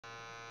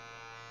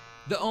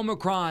The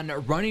Omicron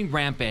running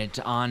rampant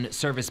on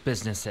service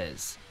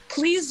businesses.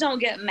 Please don't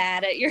get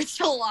mad at your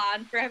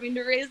salon for having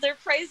to raise their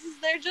prices.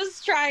 They're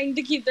just trying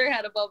to keep their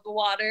head above the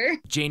water.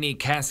 Janey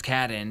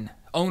Cascaddan,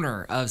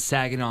 owner of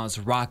Saginaw's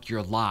Rock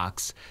Your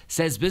Locks,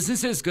 says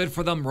business is good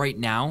for them right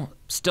now,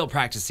 still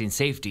practicing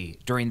safety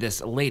during this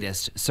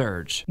latest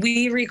surge.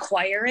 We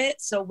require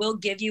it, so we'll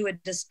give you a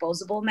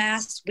disposable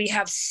mask. We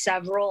have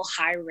several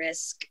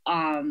high-risk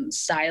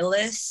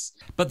stylists.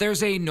 But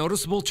there's a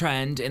noticeable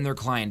trend in their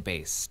client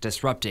base,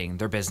 disrupting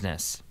their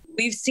business.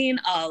 We've seen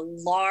a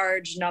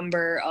large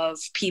number of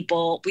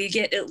people. We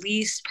get at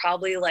least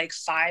probably like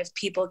 5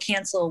 people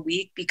cancel a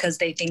week because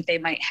they think they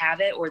might have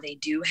it or they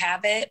do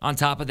have it. On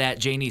top of that,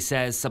 Janey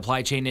says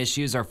supply chain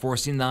issues are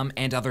forcing them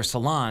and other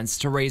salons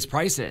to raise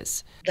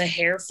prices. The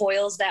hair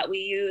foils that we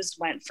use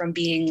went from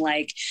being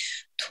like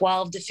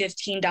 $12 to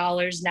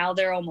 $15. Now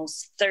they're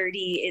almost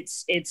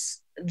 $30.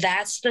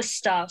 That's the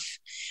stuff.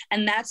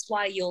 And that's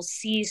why you'll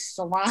see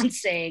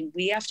salons saying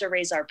we have to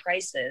raise our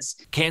prices.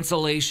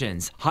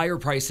 Cancellations, higher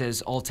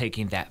prices, all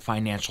taking that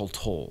financial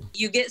toll.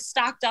 You get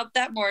stocked up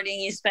that morning,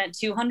 you spent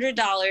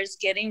 $200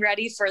 getting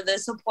ready for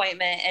this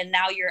appointment, and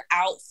now you're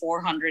out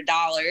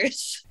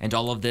 $400. And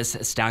all of this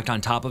stacked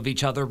on top of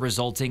each other,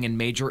 resulting in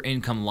major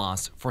income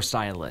loss for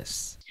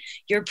stylists.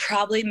 You're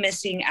probably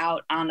missing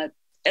out on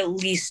at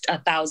least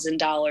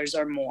 $1,000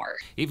 or more.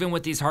 Even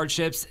with these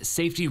hardships,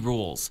 safety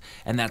rules.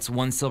 And that's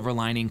one silver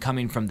lining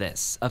coming from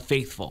this, a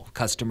faithful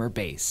customer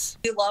base.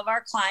 We love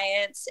our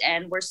clients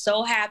and we're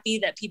so happy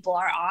that people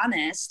are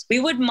honest. We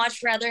would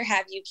much rather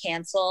have you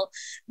cancel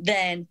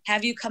than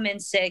have you come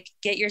in sick,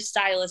 get your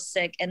stylist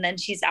sick, and then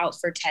she's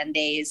out for 10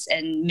 days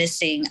and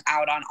missing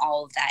out on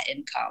all of that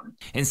income.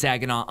 In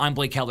Saginaw, I'm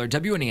Blake Keller,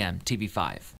 WNEM TV5.